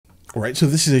All right, so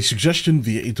this is a suggestion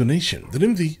via a donation. The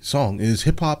name of the song is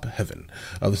Hip Hop Heaven.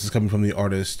 This is coming from the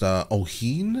artist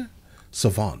Oheen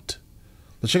Savant.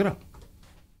 Let's check it out.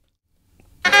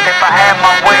 If I had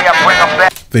my way, I bring them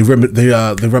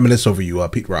back. They reminisce over you,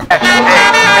 Pete Rock. Yeah.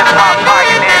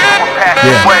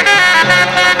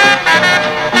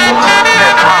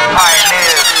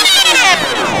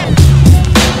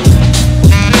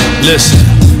 Listen.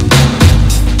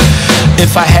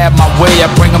 If I had my way,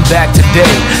 I bring them back today.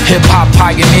 Hip-hop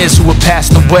pioneers who have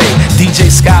passed away.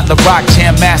 DJ Scott, the Rock,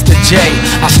 Jam Master Jay.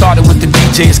 I started with the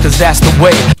DJs cause that's the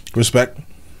way. Respect.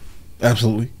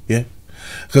 Absolutely, yeah.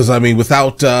 Because, I mean,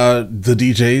 without the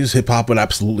DJs, hip-hop would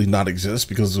absolutely not exist.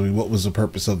 Because what was the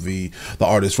purpose of the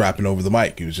artist rapping over the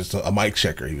mic? He was just a mic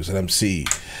checker. He was an MC.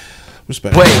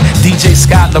 Respect. Way. DJ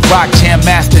Scott, the Rock, Jam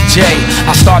Master Jay.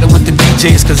 I started with the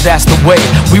DJs cause that's the way.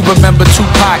 We remember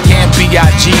Tupac and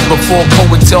B.I.G. before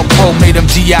COINTELPRO made him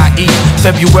D.I.E.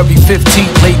 February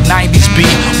 15th, late 90s B,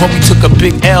 when we took a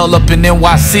big L up in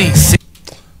NYC.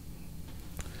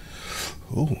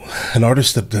 Ooh, an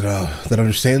artist that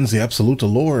understands the absolute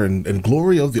allure and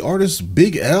glory of the artist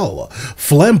Big L.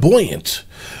 Flamboyant.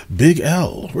 Big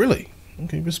L. Really?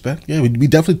 Okay, respect. Yeah, we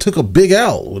definitely took a big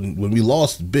L when we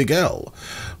lost Big L.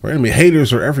 Right? I mean,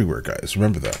 haters are everywhere, guys.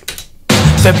 Remember that.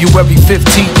 February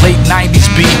 15th, late 90s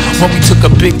B, when we took a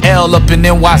big L up in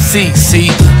NYC. See,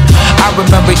 I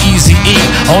remember Eazy-E,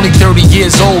 only 30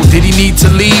 years old. Did he need to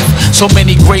leave? So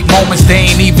many great moments they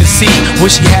ain't even see.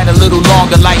 Wish he had a little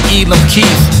longer like Elam Keith.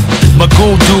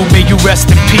 Magoo, dude, may you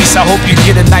rest in peace. I hope you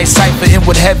get a nice cipher in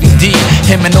with Heavy D,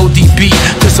 him and ODB,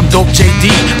 to some dope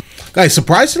JD. Guys,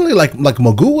 surprisingly, like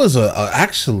Magoo was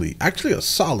actually a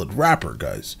solid rapper,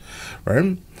 guys.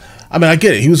 Right? I mean, I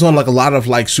get it. He was on like a lot of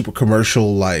like super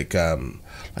commercial like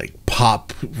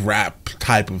pop rap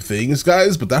type of things,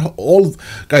 guys. But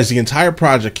the entire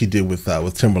project he did with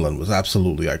Timberland was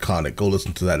absolutely iconic. Go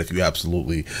listen to that if you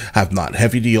absolutely have not.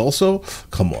 Heavy D also,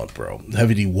 come on, bro.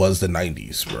 Heavy D was the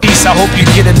 '90s, bro. Peace. I hope you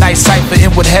get a nice cipher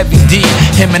in with Heavy D,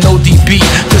 him and ODB,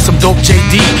 to some dope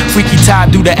JD. Freaky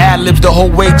Tide do the ad libs the whole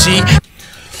way, G.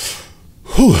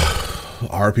 Whew.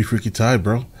 R.I.P. Freaky Tide,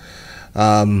 bro.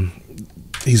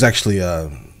 He's actually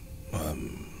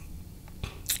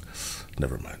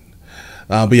never mind.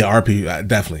 But yeah, RP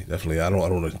definitely. I don't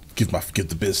want to give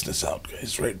the business out,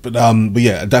 guys, right? But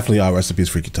yeah, definitely. Recipes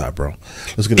Freaky Tide, bro.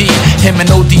 Let's get it. Him and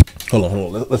OD. Hold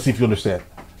on. Let's see if you understand.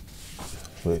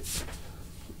 Wait.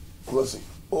 Let's see.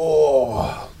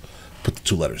 Oh. Put the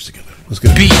two letters together. Let's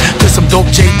get it. To some dope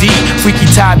JD. Freaky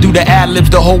Tide do the ad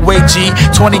libs the whole way, G.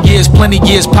 20 years, plenty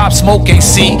years, Pop Smoke ain't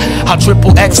see how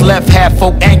Triple X left half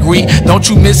folk angry. Don't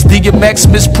you miss DMX,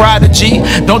 Miss Prodigy?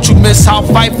 Don't you miss how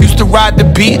Fife used to ride the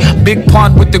beat? Big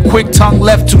Pun with the quick tongue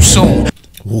left too soon.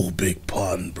 Ooh, Big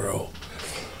Pun, bro.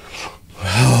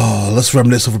 Oh, let's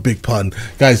reminisce over Big Pun.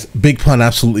 Guys, Big Pun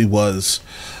absolutely was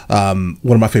one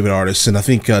of my favorite artists, and I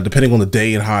think depending on the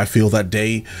day and how I feel that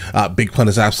day, Big Pun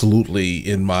is absolutely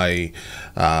in my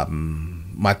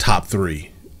my top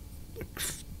 3.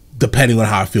 Depending on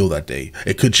how I feel that day,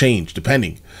 it could change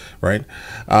depending, right?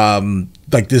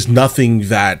 Like there's nothing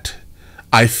that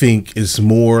I think is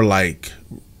more like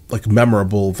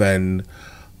memorable than,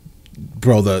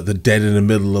 bro, the Dead in the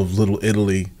Middle of Little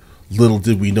Italy. Little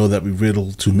did we know that we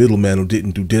riddled to middlemen who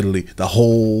didn't do diddly. The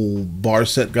whole bar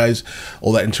set, guys,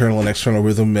 all that internal and external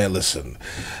rhythm, man. Listen,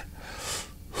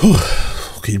 whew.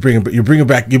 Okay, you're bringing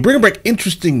back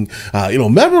interesting,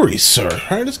 memories, sir.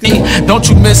 All right, let's get it. Don't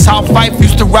you miss how Fife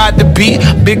used to ride the beat?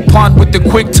 Big Pun with the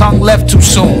quick tongue left too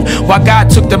soon. While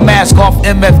God took the mask off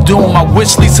MF Doom, I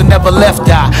wish Lisa never left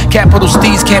die. Capital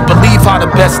Steez can't believe how the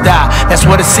best die. That's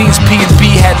what it seems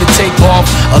P&B had to take off.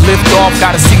 A lift off,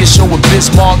 gotta see a show with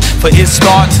Bismarck for it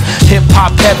starts. Hip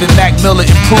Hop Heaven, Mac Miller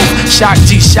improved. Shock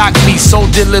G shocked me, so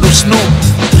did Little Snoop.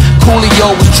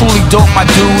 Coolio was truly dope, my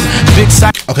dude. Big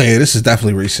side. Okay, this is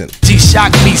definitely recent. G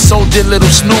shocked me, so did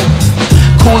Little Snoop.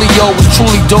 Coolio was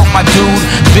truly dope, my dude.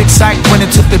 Big Sight went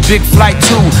and took the big flight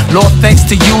too. Lord, thanks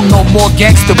to you, no more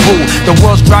gangsta boo. The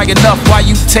world's dry enough, why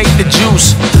you take the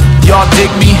juice? Y'all dig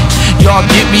me? Y'all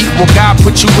get me? Will God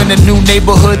put you in a new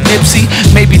neighborhood, Nipsey?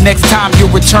 Maybe next time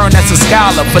you'll return as a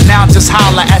scholar. For now, just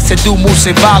holla, Asedu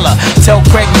Musevala. Tell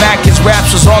Craig Mack his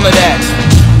raps was all of that.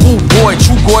 Ooh boy,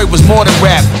 True Goy was more than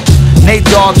rap. Nate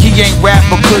Dogg, he ain't rap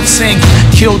but could sing.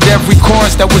 Killed every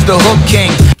chorus that was the hook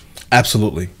king.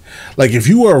 Absolutely. Like if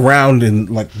you were around in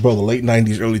the late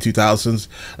 90s, early 2000s,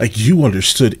 like you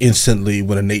understood instantly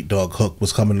when a Nate Dogg hook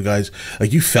was coming, guys.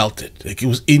 Like you felt it. Like it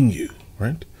was in you,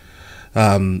 right?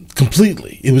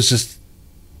 Completely. It was just,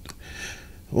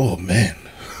 oh man.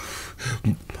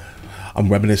 I'm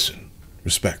reminiscing.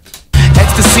 Respect.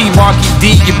 Ecstasy C, Marky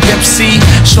D, your Pimp C.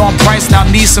 Sean Price now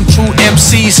needs some true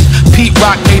MCs. Pete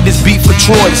Rock made this beat for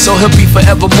Troy, so he'll be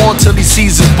forevermore till he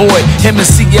sees his boy. Him and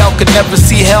CL could never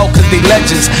see hell cause they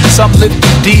legends. Some live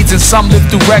through deeds and some live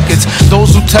through records.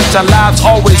 Those who touch our lives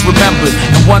always remembered,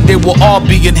 and one day we'll all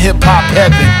be in hip-hop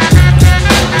heaven.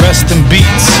 Rest in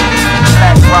beats.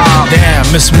 Damn,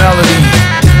 Miss Melody,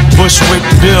 Bushwick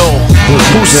Bill,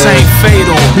 Hussein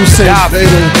Fatal.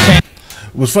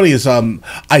 What's funny is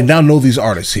I now know these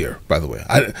artists here, by the way.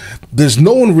 There's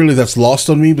no one really that's lost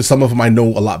on me, but some of them I know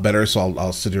a lot better, so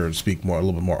I'll sit here and speak a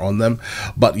little bit more on them.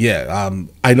 But yeah,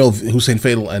 I know Hussein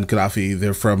Fatal and Gaddafi.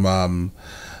 They're from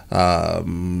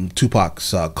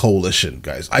Tupac's Coalition,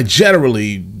 guys. I'm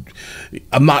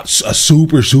not a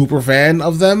super fan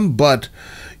of them, but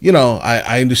you know,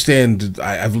 I understand.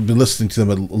 I've been listening to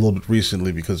them a little bit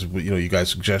recently because of, you know, you guys'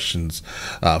 suggestions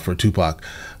for Tupac.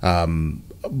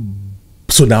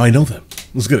 So now I know them.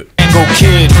 Let's get it. Go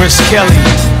Kid, Chris Kelly,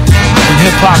 in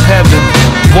hip hop heaven.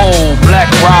 Whoa,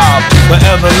 Black Rob,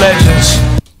 forever legends.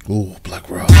 Oh, Black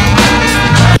Rob.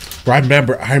 Bro, I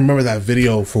remember that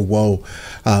video for Whoa.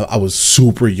 I was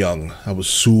super young. I was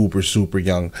super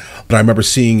young, but I remember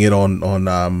seeing it on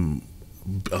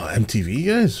MTV,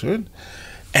 guys, right?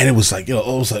 And it was like, you know,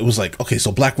 it was like, okay, so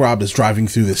Black Rob is driving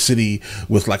through the city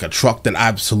with like a truck that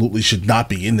absolutely should not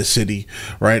be in the city,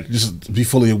 right? Just be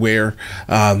fully aware.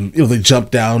 You know, they jump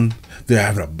down. They're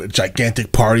having a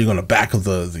gigantic party on the back of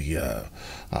I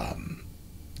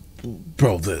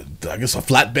guess a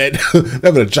flatbed.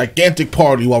 They're having a gigantic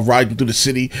party while riding through the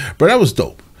city. But that was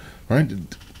dope, right?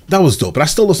 That was dope. But I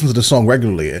still listen to the song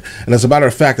regularly. And as a matter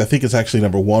of fact, I think it's actually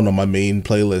 #1 on my main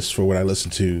playlist for when I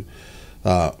listen to.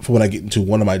 For when I get into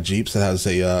one of my Jeeps that has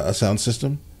a sound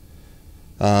system.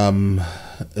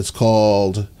 It's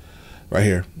called right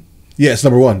here. Yeah, it's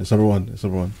 #1. It's #1. It's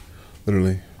 #1.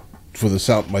 Literally, for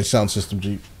my sound system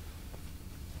Jeep.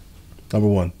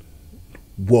 #1.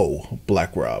 Whoa,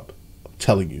 Black Rob. I'm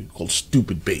telling you, called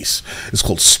Stupid Bass. It's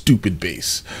called Stupid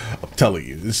Bass. I'm telling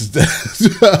you, this is.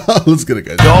 Let's get it,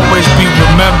 guys. You'll always be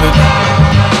remembered.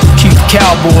 Keith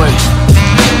Cowboy,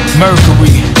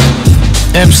 Mercury.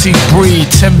 MC Breed,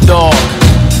 Tim Dog,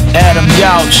 Adam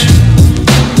Yauch,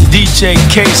 DJ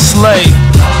K Slay,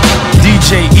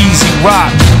 DJ Easy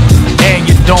Rock, and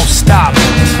you don't stop.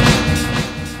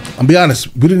 I'll be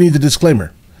honest, we didn't need the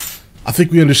disclaimer. I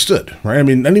think we understood, right? I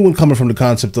mean, anyone coming from the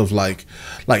concept of like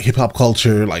hip hop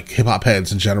culture, like hip hop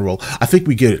heads in general, I think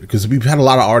we get it because we've had a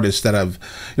lot of artists that have,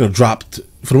 you know, dropped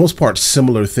for the most part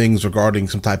similar things regarding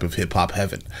some type of hip hop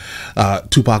heaven.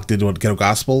 Tupac did what, Ghetto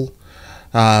Gospel.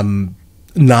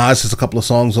 Nas has a couple of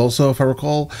songs also, if I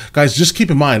recall. Guys, just keep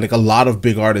in mind, like a lot of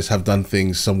big artists have done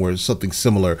things something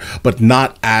similar, but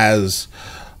not as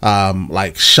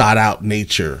like shot out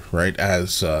nature, right,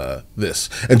 as this.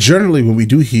 And generally when we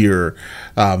do hear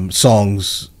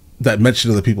songs that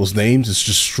mention other people's names, it's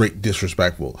just straight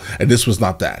disrespectful, and this was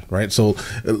not that, right? So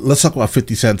let's talk about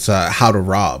 50 Cent's How to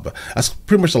Rob. That's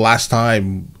pretty much the last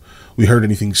time we heard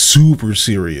anything super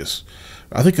serious.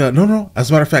 I think no. As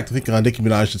a matter of fact, I think Nicki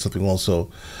Minaj did something also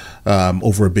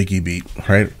over a Biggie beat,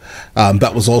 right?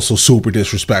 That was also super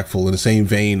disrespectful. In the same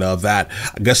vein of that,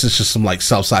 I guess it's just some like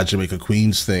Southside Jamaica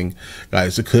Queens thing,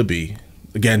 guys. It could be.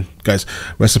 Again, guys,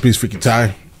 rest in peace, Freaky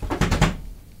Ty.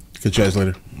 Catch you guys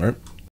later. All right.